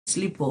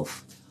sleep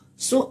off.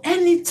 So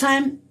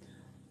anytime,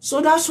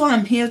 so that's why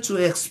I'm here to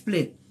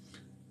explain.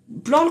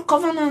 Blood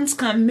covenants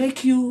can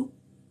make you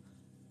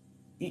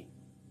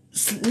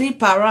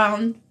sleep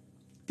around.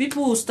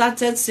 People who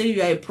started saying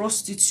you are a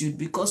prostitute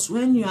because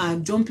when you are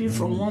jumping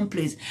from one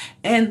place,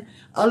 and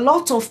a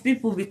lot of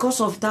people,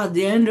 because of that,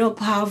 they end up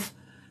have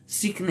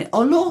sickness.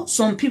 Although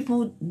some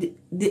people,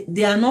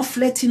 they are not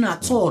flirting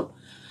at all.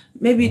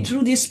 Maybe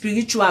through this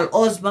spiritual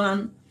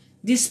husband,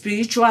 this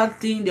spiritual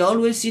thing, they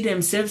always see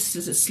themselves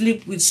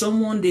sleep with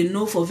someone they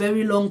know for a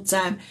very long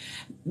time.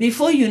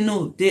 Before you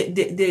know,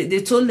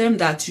 they told them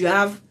that you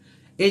have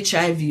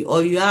HIV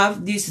or you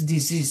have this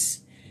disease.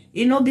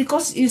 You know,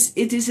 because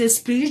it is a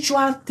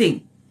spiritual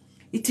thing.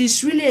 It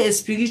is really a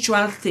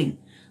spiritual thing.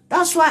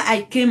 That's why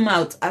I came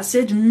out. I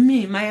said,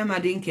 me, Maya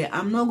Madinke,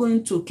 I'm not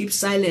going to keep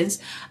silence.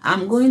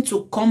 I'm going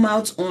to come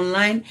out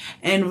online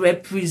and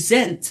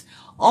represent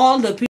all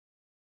the people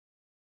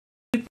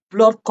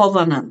blood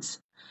covenants.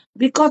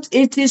 Because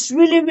it is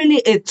really, really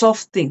a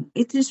tough thing.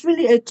 It is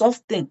really a tough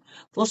thing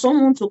for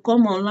someone to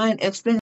come online, explain